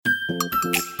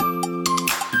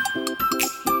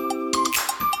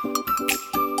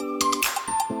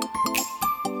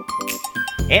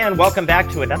And welcome back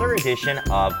to another edition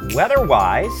of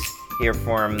WeatherWise here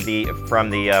from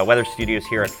the weather studios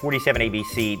here at 47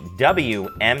 ABC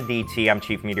WMDT. I'm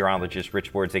Chief Meteorologist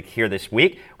Rich Bordzik here this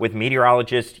week with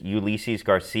meteorologist Ulysses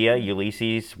Garcia.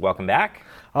 Ulysses, welcome back.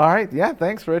 All right, yeah,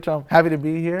 thanks, Rich. I'm happy to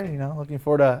be here. Looking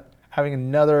forward to having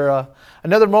another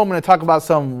moment to talk about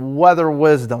some weather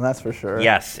wisdom. That's for sure.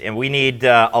 Yes, and we need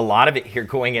a lot of it here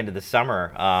going into the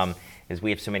summer. As we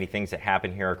have so many things that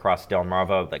happen here across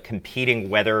Delmarva, the competing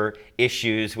weather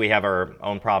issues. We have our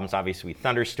own problems, obviously, with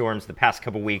thunderstorms. The past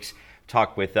couple weeks,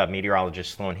 talked with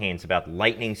meteorologist Sloan Haynes about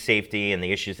lightning safety and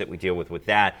the issues that we deal with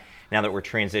that. Now that we're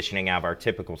transitioning out of our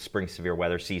typical spring severe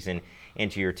weather season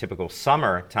into your typical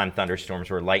summertime thunderstorms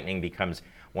where lightning becomes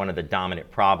one of the dominant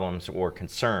problems or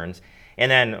concerns. And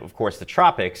then, of course, the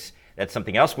tropics. That's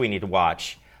something else we need to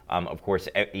watch, of course,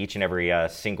 each and every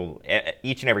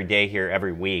day here,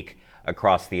 every week,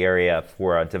 across the area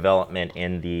for development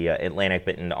in the Atlantic,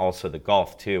 but and also the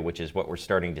Gulf too, which is what we're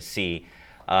starting to see.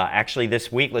 Actually,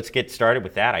 this week, let's get started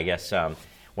with that. I guess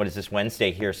what is this,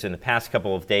 Wednesday here? So in the past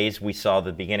couple of days, we saw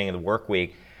the beginning of the work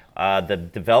week, the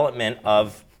development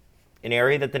of an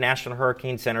area that the National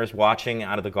Hurricane Center is watching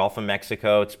out of the Gulf of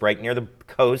Mexico. It's right near the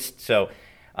coast, so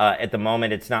at the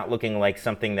moment, it's not looking like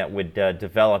something that would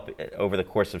develop over the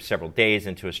course of several days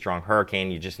into a strong hurricane.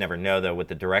 You just never know, though, with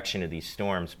the direction of these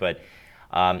storms. But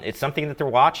it's something that they're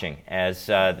watching as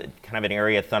kind of an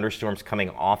area of thunderstorms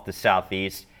coming off the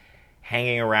southeast,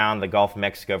 hanging around the Gulf of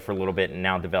Mexico for a little bit, and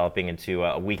now developing into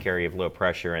a weak area of low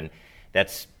pressure. And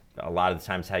that's a lot of the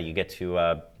times how you get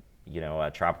to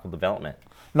tropical development.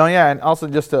 No, yeah, and also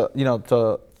just to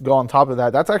go on top of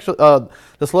that, that's actually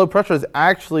this low pressure is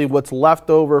actually what's left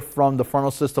over from the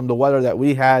frontal system, the weather that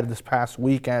we had this past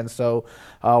weekend. So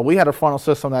we had a frontal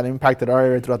system that impacted our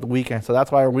area throughout the weekend. So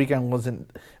that's why our weekend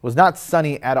was not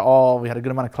sunny at all. We had a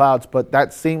good amount of clouds, but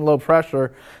that same low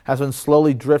pressure has been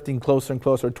slowly drifting closer and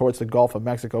closer towards the Gulf of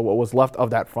Mexico, what was left of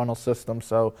that frontal system.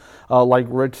 So like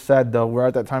Rich said, we're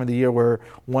at that time of the year where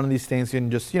one of these things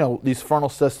can just, these frontal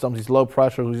systems, these low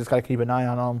pressures, we just got to keep an eye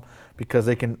on them, because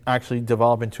they can actually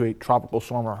develop into a tropical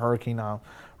storm or hurricane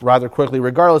rather quickly.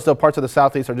 Regardless, though, parts of the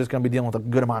southeast are just going to be dealing with a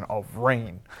good amount of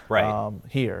rain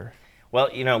here. Well,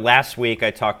 last week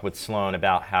I talked with Sloan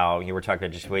about how you were talking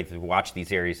about just wait to watch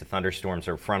these areas of thunderstorms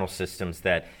or frontal systems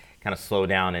that kind of slow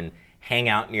down and hang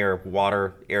out near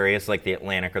water areas like the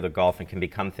Atlantic or the Gulf and can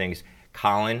become things.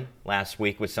 Colin last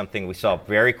week was something we saw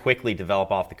very quickly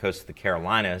develop off the coast of the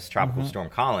Carolinas, Tropical Storm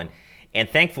Colin. And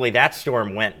thankfully, that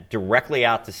storm went directly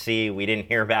out to sea. We didn't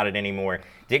hear about it anymore.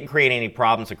 Didn't create any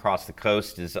problems across the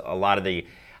coast. Is a lot of the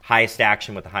highest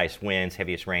action with the highest winds,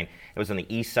 heaviest rain. It was on the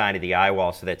east side of the eye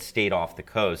wall, so that stayed off the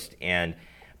coast.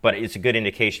 But it's a good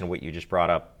indication of what you just brought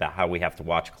up about how we have to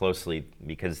watch closely,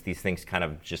 because these things kind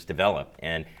of just develop.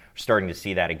 And we're starting to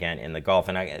see that again in the Gulf.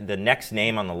 And the next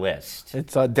name on the list.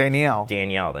 It's Danielle.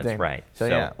 Danielle, that's right. So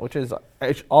yeah, which is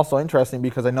also interesting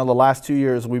because I know the last 2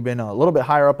 years we've been a little bit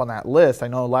higher up on that list. I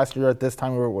know last year at this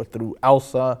time we were through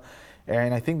Elsa,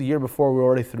 and I think the year before we were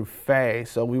already through Faye.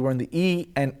 So we were in the E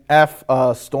and F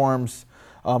storms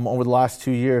over the last 2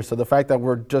 years. So the fact that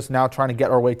we're just now trying to get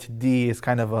our way to D is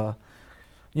kind of a,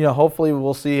 hopefully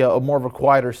we'll see a more of a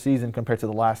quieter season compared to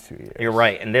the last 2 years. You're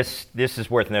right, and this is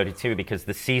worth noting too, because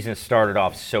the season started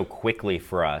off so quickly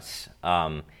for us.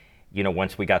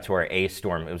 Once we got to our A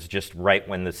storm, it was just right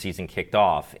when the season kicked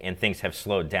off, and things have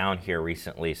slowed down here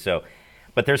recently.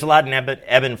 But there's a lot of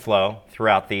ebb and flow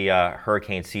throughout the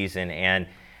hurricane season, and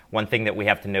one thing that we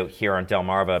have to note here on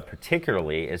Delmarva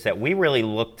particularly is that we really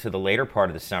look to the later part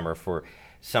of the summer for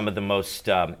some of the most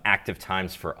active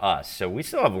times for us. So we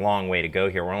still have a long way to go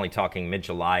here. We're only talking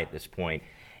mid-July at this point,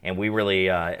 and we really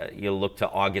look to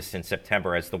August and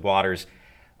September as the waters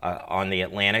on the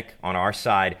Atlantic, on our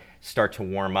side, start to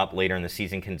warm up later in the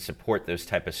season, can support those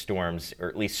type of storms, or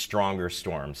at least stronger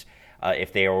storms,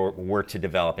 if they were to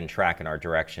develop and track in our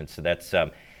direction. So that's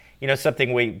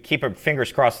something we keep our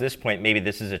fingers crossed at this point. Maybe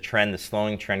this is a trend, the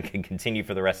slowing trend can continue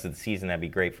for the rest of the season. That'd be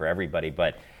great for everybody.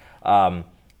 But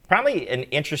probably an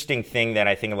interesting thing that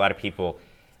I think a lot of people,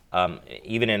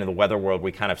 even in the weather world,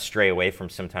 we kind of stray away from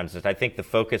sometimes is I think the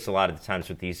focus a lot of the times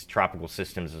with these tropical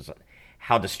systems is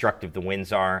how destructive the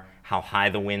winds are, how high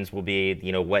the winds will be,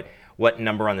 what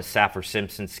number on the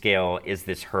Saffir-Simpson scale is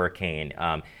this hurricane.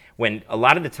 When a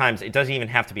lot of the times it doesn't even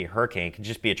have to be a hurricane, it can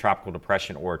just be a tropical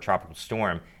depression or a tropical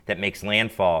storm that makes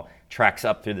landfall, tracks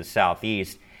up through the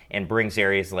southeast, and brings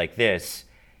areas like this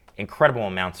incredible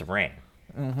amounts of rain.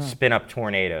 Spin up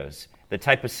tornadoes, the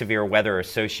type of severe weather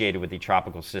associated with the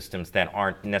tropical systems that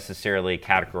aren't necessarily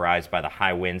categorized by the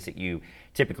high winds that you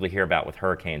typically hear about with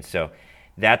hurricanes. So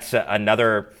that's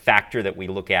another factor that we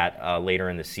look at later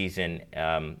in the season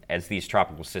as these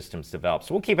tropical systems develop.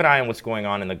 So we'll keep an eye on what's going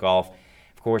on in the Gulf.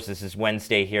 Of course, this is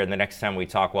Wednesday here, and the next time we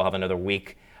talk, we'll have another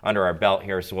week under our belt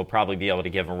here, so we'll probably be able to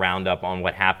give a roundup on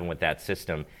what happened with that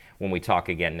system when we talk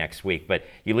again next week. But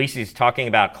Ulysses, talking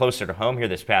about closer to home here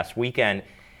this past weekend,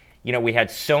 you know, we had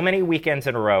so many weekends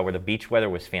in a row where the beach weather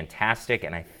was fantastic,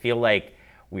 and I feel like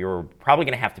we were probably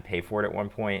going to have to pay for it at one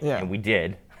point, and we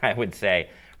did, I would say,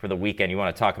 for the weekend. You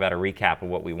want to talk about a recap of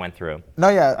what we went through? No,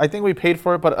 yeah, I think we paid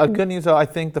for it, but good news, though, I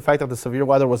think the fact that the severe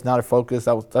weather was not a focus,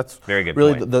 that's very good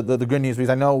really point. The good news,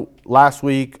 because I know last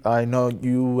week, I know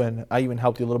you and I even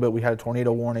helped you a little bit, we had a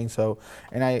tornado warning, so,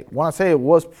 and I want to say it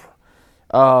was,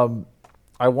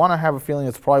 I want to have a feeling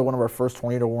it's probably one of our first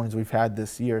tornado warnings we've had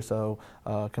this year, so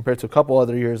compared to a couple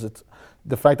other years, it's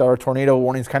the fact that our tornado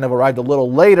warnings kind of arrived a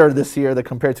little later this year than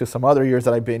compared to some other years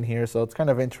that I've been here, so it's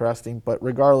kind of interesting. But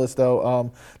regardless,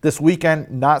 though, this weekend,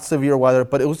 not severe weather,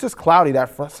 but it was just cloudy.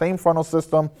 That same frontal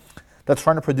system that's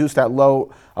trying to produce that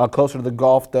low closer to the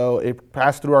Gulf, though, it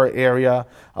passed through our area.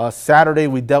 Saturday,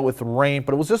 we dealt with rain,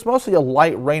 but it was just mostly a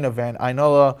light rain event. I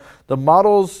know the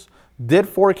models did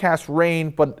forecast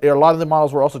rain, but a lot of the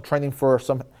models were also trending for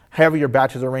some heavier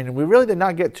batches of rain, and we really did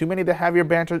not get too many of the heavier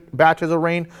batches of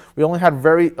rain. We only had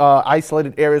very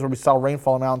isolated areas where we saw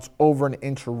rainfall amounts over an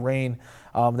inch of rain.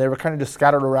 They were kind of just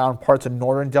scattered around parts of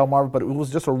northern Delmarva, but it was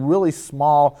just a really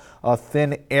small,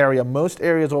 thin area. Most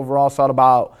areas overall saw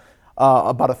about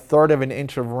a third of an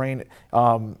inch of rain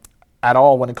at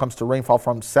all when it comes to rainfall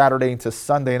from Saturday into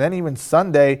Sunday. And then even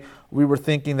Sunday, we were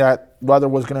thinking that weather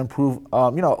was going to improve, a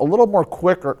little more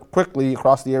quickly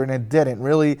across the area, and it didn't.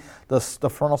 Really, the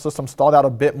frontal system stalled out a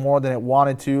bit more than it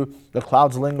wanted to. The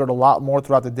clouds lingered a lot more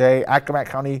throughout the day. Accomack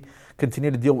County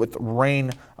continued to deal with rain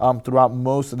throughout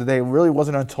most of the day. It really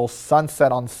wasn't until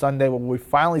sunset on Sunday when we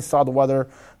finally saw the weather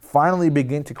finally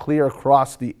begin to clear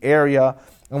across the area.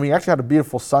 And we actually had a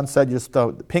beautiful sunset, just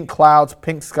pink clouds,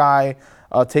 pink sky,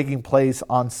 taking place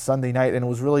on Sunday night, and it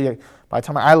was really, by the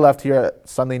time I left here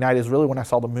Sunday night, is really when I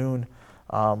saw the moon,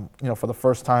 for the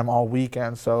first time all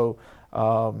weekend. So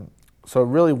it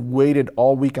really waited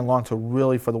all weekend long for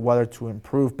the weather to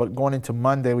improve. But going into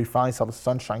Monday, we finally saw the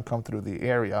sunshine come through the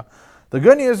area. The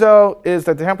good news, though, is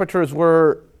that the temperatures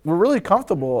were really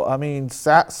comfortable. I mean,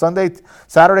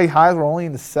 Saturday highs were only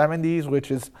in the 70s,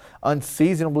 which is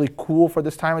unseasonably cool for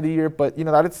this time of the year. But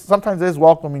that sometimes is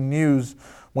welcoming news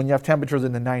when you have temperatures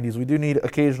in the 90s. We do need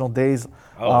occasional days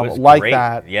like great.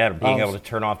 that. Yeah, being able to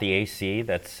turn off the AC,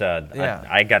 that's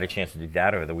I got a chance to do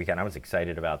that over the weekend. I was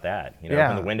excited about that.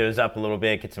 Open the windows up a little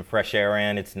bit, get some fresh air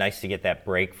in. It's nice to get that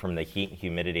break from the heat and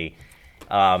humidity.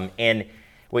 And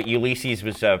what Ulysses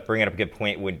was bringing up a good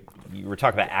point when you were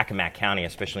talking about Accomack County,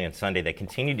 especially on Sunday. They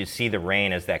continued to see the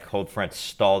rain as that cold front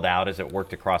stalled out as it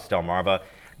worked across Delmarva.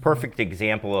 Perfect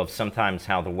example of sometimes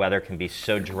how the weather can be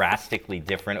so drastically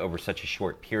different over such a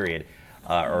short period,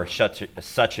 or such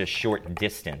a short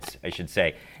distance, I should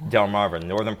say. Delmarva,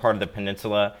 northern part of the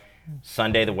peninsula,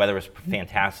 Sunday the weather was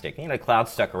fantastic.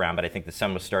 Clouds stuck around, but I think the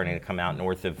sun was starting to come out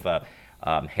north of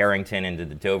Harrington into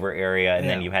the Dover area, and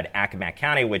then you had Accomack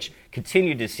County, which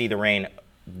continued to see the rain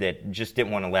that just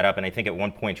didn't want to let up, and I think at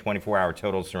one point 24-hour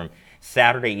totals from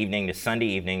Saturday evening to Sunday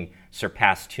evening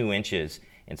surpassed 2 inches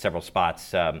in several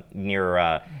spots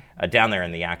near down there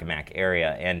in the Accomack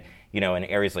area. And, in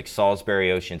areas like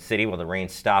Salisbury, Ocean City, well, the rain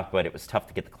stopped, but it was tough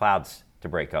to get the clouds to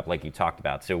break up, like you talked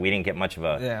about. So we didn't get much of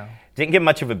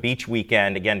a beach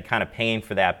weekend. Again, kind of paying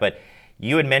for that. But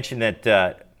you had mentioned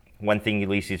that one thing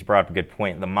Ulysses brought up a good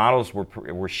point. The models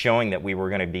were showing that we were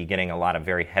going to be getting a lot of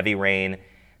very heavy rain,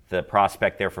 the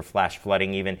prospect there for flash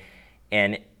flooding even.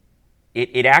 And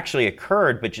it actually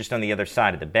occurred, but just on the other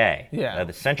side of the bay.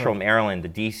 The central Maryland, the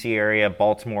D.C. area,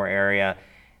 Baltimore area,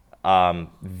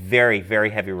 very, very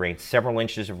heavy rain. Several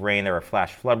inches of rain. There are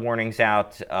flash flood warnings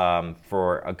out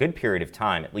for a good period of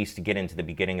time, at least to get into the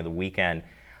beginning of the weekend.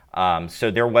 So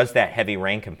there was that heavy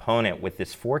rain component with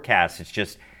this forecast. It's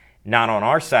just not on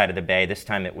our side of the bay. This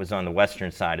time it was on the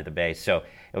western side of the bay. So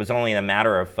it was only a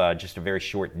matter of just a very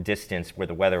short distance where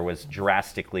the weather was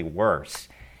drastically worse.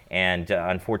 And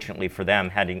unfortunately for them,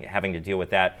 having to deal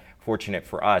with that. Fortunate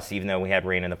for us, even though we had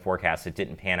rain in the forecast, it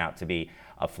didn't pan out to be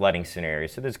a flooding scenario.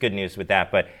 So there's good news with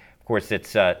that. But of course,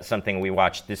 it's something we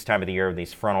watch this time of the year.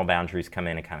 These frontal boundaries come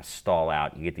in and kind of stall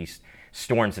out. You get these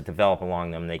storms that develop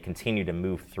along them. They continue to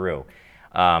move through.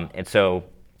 And so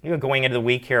going into the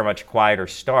week here, a much quieter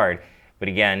start. But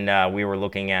again, we were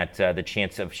looking at the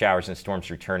chance of showers and storms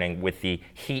returning with the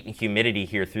heat and humidity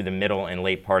here through the middle and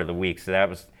late part of the week. So that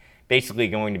was basically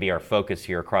going to be our focus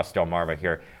here across Delmarva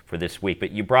here for this week.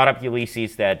 But you brought up,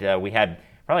 Ulysses, that we had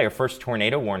probably our first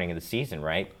tornado warning of the season,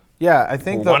 right? Yeah, I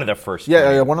think one of the first.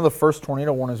 Yeah, one of the first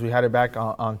tornado warnings. We had it back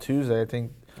on Tuesday, I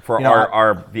think. For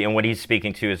and what he's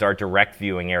speaking to is our direct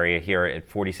viewing area here at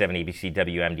 47 ABC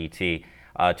WMDT.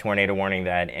 Tornado warning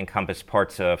that encompassed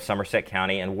parts of Somerset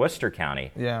County and Worcester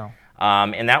County. Yeah.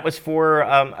 And that was for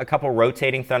a couple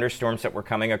rotating thunderstorms that were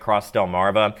coming across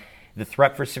Delmarva. The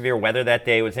threat for severe weather that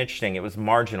day was interesting. It was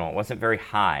marginal. It wasn't very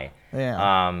high.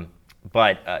 Yeah.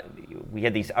 But we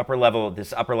had this upper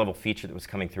level feature that was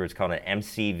coming through. It's called an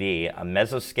MCV, a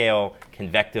mesoscale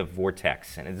convective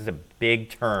vortex. And this is a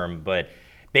big term, but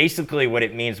basically what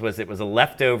it means was it was a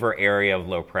leftover area of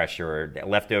low pressure, or a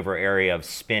leftover area of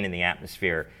spin in the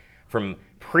atmosphere from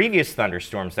previous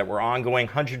thunderstorms that were ongoing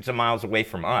hundreds of miles away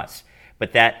from us.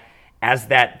 But as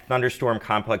that thunderstorm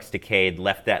complex decayed,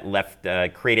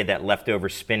 created that leftover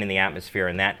spin in the atmosphere,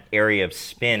 and that area of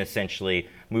spin essentially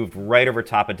moved right over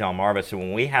top of Delmarva. So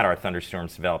when we had our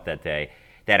thunderstorms develop that day,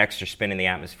 that extra spin in the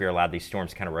atmosphere allowed these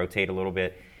storms to kind of rotate a little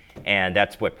bit, and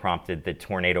that's what prompted the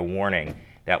tornado warning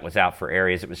that was out for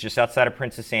areas. It was just outside of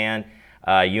Princess Anne.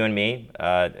 You and me,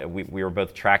 we were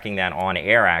both tracking that on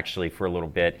air actually for a little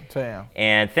bit. Yeah.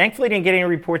 And thankfully didn't get any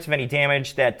reports of any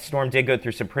damage. That storm did go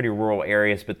through some pretty rural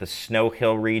areas, but the Snow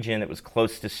Hill region, it was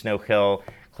close to Snow Hill,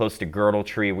 close to Girdle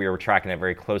Tree. We were tracking that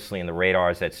very closely in the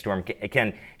radars. That storm,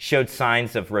 again, showed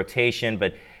signs of rotation,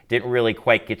 but didn't really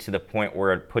quite get to the point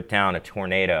where it put down a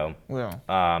tornado.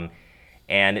 Yeah.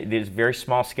 And there's very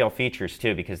small scale features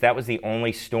too, because that was the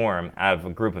only storm out of a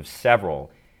group of several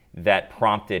that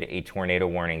prompted a tornado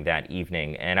warning that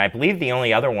evening. And I believe the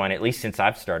only other one, at least since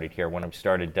I've started here, when I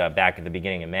started back at the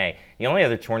beginning of May, the only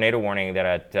other tornado warning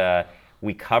that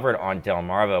we covered on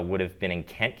Delmarva would have been in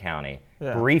Kent County,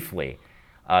 briefly.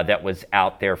 That was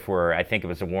out there for, I think it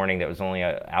was a warning that was only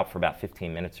out for about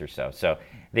 15 minutes or so. So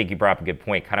I think you brought up a good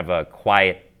point, kind of a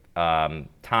quiet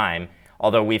time.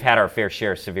 Although we've had our fair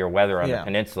share of severe weather on the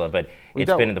peninsula, but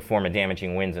it's been in the form of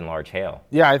damaging winds and large hail.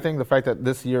 Yeah, I think the fact that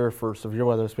this year for severe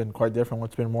weather has been quite different.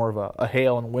 It's been more of a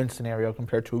hail and wind scenario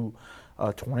compared to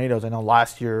tornadoes. I know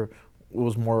last year it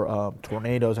was more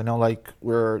tornadoes. I know it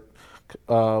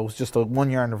was just a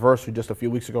 1 year anniversary just a few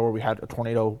weeks ago where we had a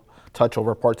tornado touch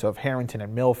over parts of Harrington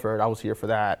and Milford. I was here for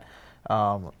that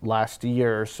last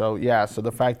year. So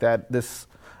the fact that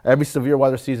every severe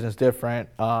weather season is different,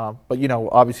 but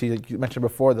obviously, like you mentioned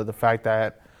before, the fact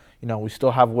that we still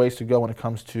have ways to go when it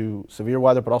comes to severe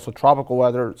weather, but also tropical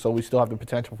weather. So we still have the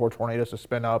potential for tornadoes to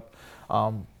spin up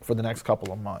for the next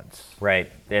couple of months.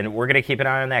 Right, and we're going to keep an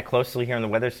eye on that closely here in the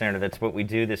Weather Center. That's what we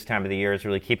do this time of the year, is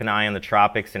really keep an eye on the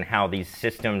tropics and how these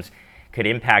systems could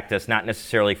impact us, not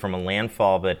necessarily from a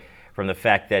landfall, but from the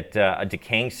fact that a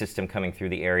decaying system coming through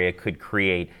the area could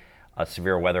create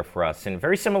severe weather for us. And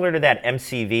very similar to that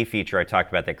MCV feature I talked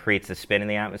about that creates a spin in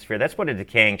the atmosphere, that's what a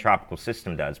decaying tropical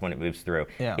system does when it moves through.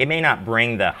 Yeah. It may not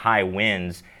bring the high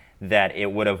winds that it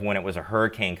would have when it was a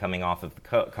hurricane coming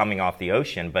off the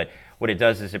ocean, but what it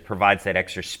does is it provides that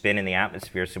extra spin in the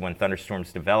atmosphere, so when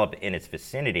thunderstorms develop in its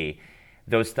vicinity,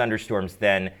 those thunderstorms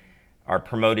then are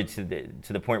promoted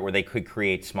to the point where they could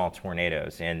create small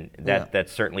tornadoes. And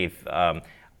that's certainly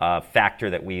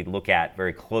factor that we look at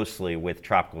very closely with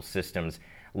tropical systems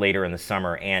later in the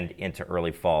summer and into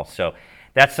early fall. So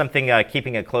that's something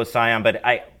keeping a close eye on. But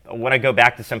I want to go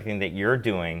back to something that you're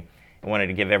doing. I wanted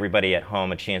to give everybody at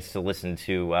home a chance to listen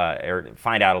to or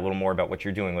find out a little more about what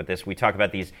you're doing with this. We talk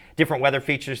about these different weather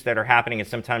features that are happening, and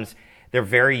sometimes they're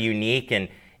very unique and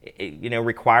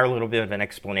require a little bit of an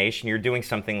explanation. You're doing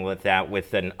something with that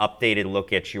with an updated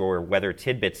look at your weather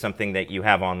tidbits, something that you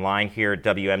have online here at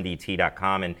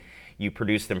WMDT.com, and you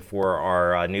produce them for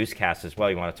our newscast as well.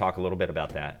 You want to talk a little bit about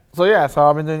that? So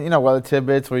I've been doing weather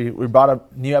tidbits. We brought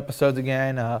up new episodes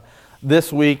again.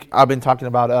 This week I've been talking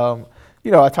about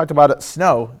I talked about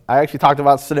snow. I actually talked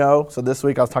about snow. So this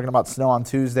week I was talking about snow on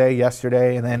Tuesday,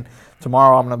 yesterday, and then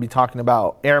tomorrow I'm going to be talking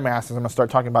about air masses. I'm going to start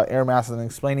talking about air masses and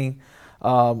explaining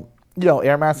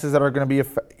air masses that are going to be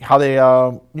how they,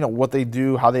 what they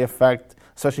do, how they affect,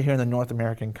 especially here in the North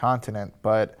American continent.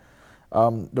 But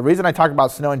the reason I talk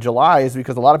about snow in July is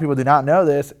because a lot of people do not know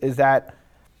this, is that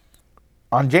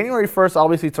on January 1st,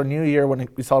 obviously it's our new year when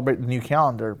we celebrate the new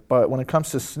calendar. But when it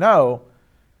comes to snow,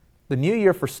 the new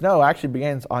year for snow actually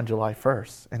begins on July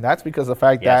 1st. And that's because of the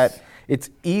fact that it's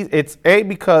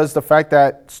because the fact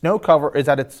that snow cover is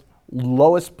at its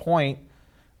lowest point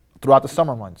throughout the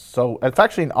summer months. So it's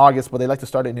actually in August, but they like to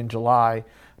start it in July.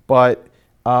 But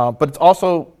it's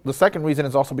also, the second reason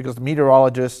is also because the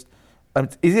meteorologists,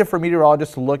 it's easier for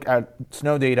meteorologists to look at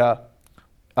snow data,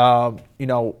 from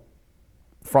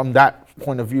that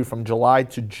point of view, from July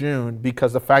to June,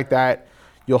 because the fact that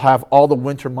you'll have all the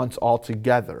winter months all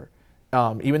together.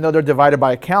 even though they're divided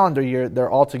by a calendar year, they're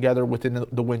all together within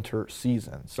the winter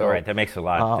season. So, all right, that makes a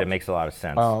lot. That makes a lot of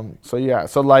sense. So yeah,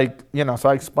 so like so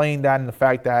I explained that and the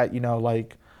fact that it's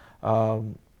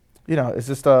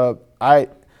just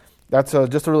that's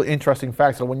just a really interesting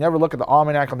fact. So when you ever look at the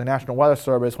almanac on the National Weather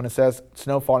Service, when it says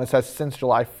snowfall and it says since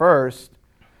July 1st,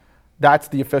 that's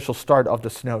the official start of the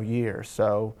snow year.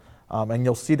 So. And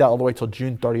you'll see that all the way till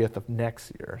June 30th of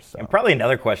next year. So. And probably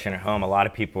another question at home, a lot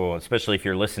of people, especially if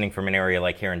you're listening from an area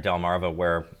like here in Delmarva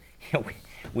where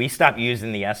we stopped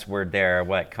using the S word there,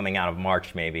 coming out of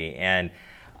March maybe. And,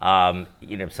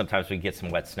 sometimes we get some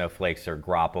wet snowflakes or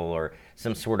grapple or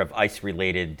some sort of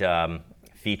ice-related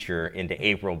feature into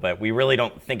April. But we really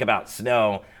don't think about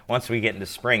snow once we get into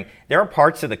spring. There are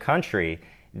parts of the country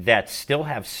that still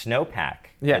have snowpack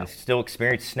and still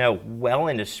experience snow well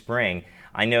into spring.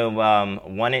 I know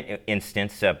one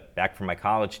instance back from my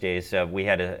college days, we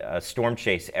had a storm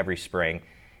chase every spring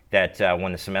that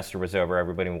when the semester was over,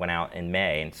 everybody went out in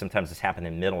May. And sometimes this happened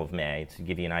in the middle of May to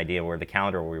give you an idea where the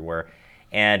calendar we were.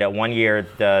 And one year,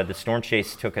 the storm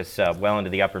chase took us well into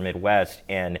the upper Midwest.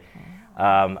 And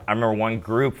I remember one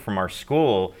group from our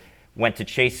school went to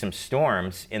chase some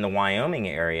storms in the Wyoming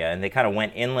area. And they kind of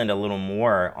went inland a little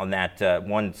more on that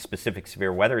one specific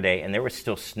severe weather day. And there was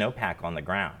still snowpack on the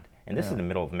ground. And this is the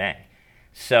middle of May.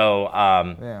 So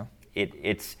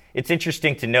it's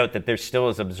interesting to note that there still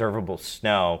is observable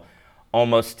snow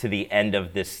almost to the end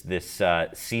of this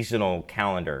seasonal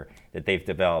calendar that they've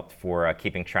developed for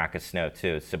keeping track of snow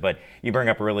too. So, but you bring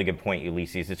up a really good point,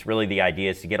 Ulysses. It's really the idea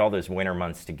is to get all those winter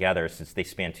months together. Since they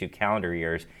span 2 calendar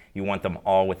years, you want them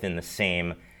all within the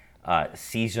same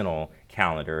seasonal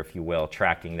calendar, if you will,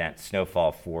 tracking that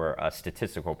snowfall for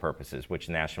statistical purposes, which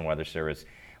the National Weather Service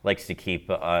likes to keep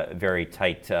a very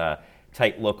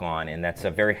tight look on, and that's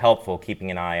very helpful,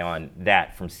 keeping an eye on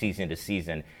that from season to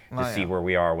season to see where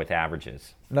we are with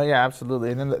averages. No, yeah, absolutely.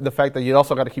 And then the fact that you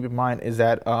also got to keep in mind is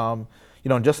that,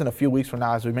 just in a few weeks from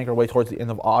now, as we make our way towards the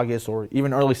end of August or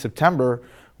even early September,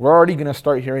 we're already going to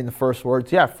start hearing the first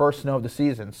words, first snow of the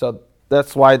season. So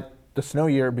that's why the snow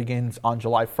year begins on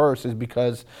July 1st, is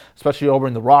because, especially over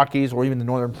in the Rockies or even the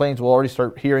Northern Plains, we'll already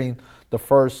start hearing the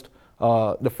first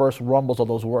rumbles of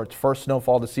those words. First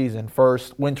snowfall of the season,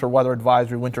 first winter weather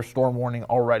advisory, winter storm warning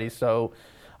already. So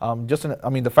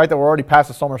the fact that we're already past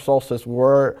the summer solstice,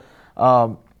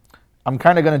 I'm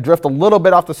kind of going to drift a little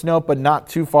bit off the snow, but not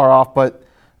too far off. But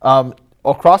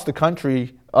across the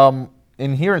country,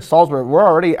 here in Salisbury, we're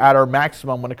already at our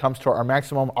maximum when it comes to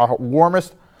our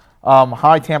warmest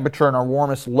high temperature and our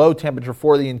warmest low temperature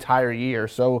for the entire year.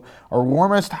 So our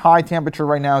warmest high temperature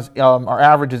right now is our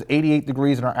average is 88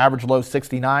 degrees and our average low is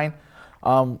 69.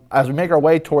 As we make our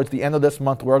way towards the end of this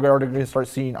month, we're already going to start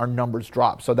seeing our numbers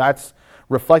drop. So that's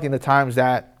reflecting the times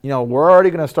that we're already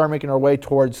going to start making our way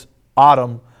towards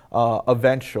autumn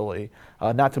eventually.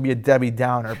 Not to be a Debbie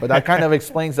Downer, but that kind of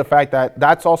explains the fact that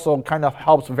that's also kind of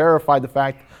helps verify the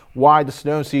fact why the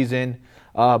snow season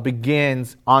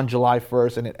begins on July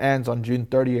 1st and it ends on June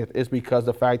 30th is because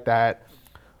the fact that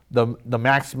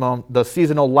the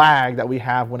seasonal lag that we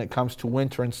have when it comes to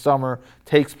winter and summer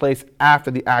takes place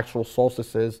after the actual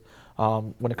solstices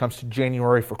when it comes to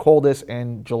January for coldest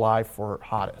and July for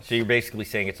hottest. So you're basically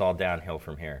saying it's all downhill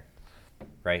from here,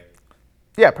 right?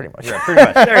 Yeah, pretty much. Yeah, pretty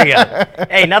much. There you go.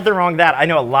 Hey, nothing wrong with that. I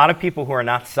know a lot of people who are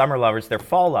not summer lovers, they're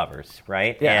fall lovers,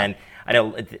 right? Yeah. And I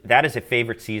know that is a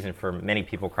favorite season for many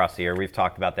people across the year. We've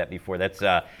talked about that before. That's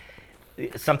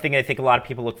something I think a lot of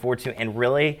people look forward to. And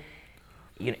really,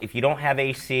 if you don't have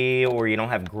AC or you don't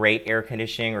have great air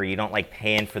conditioning or you don't like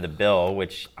paying for the bill,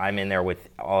 which I'm in there with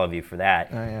all of you for that,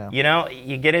 oh, yeah.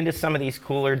 You get into some of these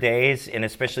cooler days, and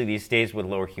especially these days with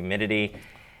lower humidity,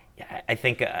 I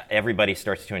think everybody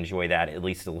starts to enjoy that at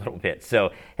least a little bit.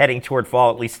 So heading toward fall,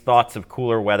 at least thoughts of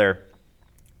cooler weather.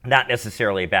 Not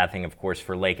necessarily a bad thing, of course,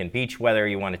 for lake and beach weather.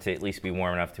 You want it to at least be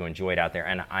warm enough to enjoy it out there.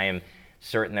 And I am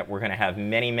certain that we're going to have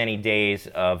many, many days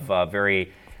of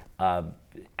very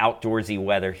outdoorsy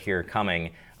weather here coming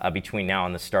between now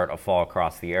and the start of fall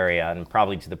across the area, and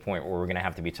probably to the point where we're going to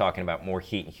have to be talking about more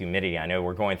heat and humidity. I know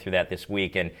we're going through that this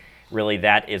week, and really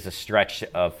that is a stretch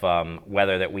of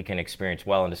weather that we can experience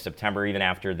well into September, even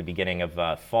after the beginning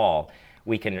of fall.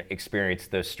 We can experience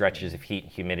those stretches of heat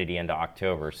and humidity into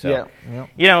October. So,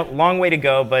 long way to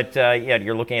go, but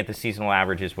you're looking at the seasonal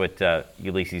averages, what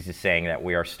Ulysses is saying, that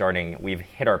we've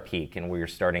hit our peak, and we are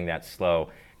starting that slow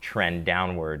trend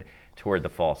downward toward the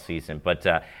fall season. But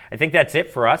I think that's it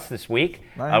for us this week.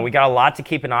 Right. We got a lot to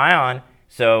keep an eye on,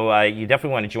 So you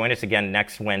definitely want to join us again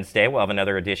next Wednesday. We'll have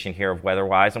another edition here of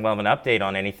Weatherwise, and we'll have an update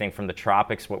on anything from the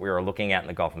tropics, what we were looking at in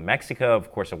the Gulf of Mexico,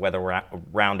 of course, a weather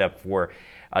roundup for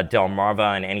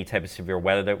Delmarva and any type of severe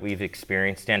weather that we've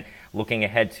experienced. And looking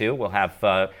ahead, too, we'll have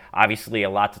obviously a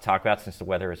lot to talk about since the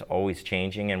weather is always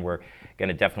changing, and we're going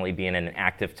to definitely be in an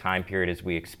active time period as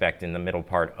we expect in the middle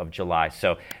part of July.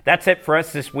 So that's it for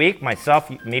us this week. Myself,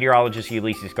 meteorologist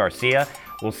Ulysses Garcia.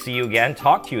 We'll see you again,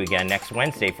 talk to you again next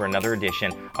Wednesday for another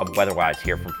edition of Weatherwise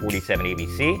here from 47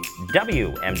 ABC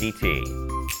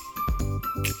WMDT.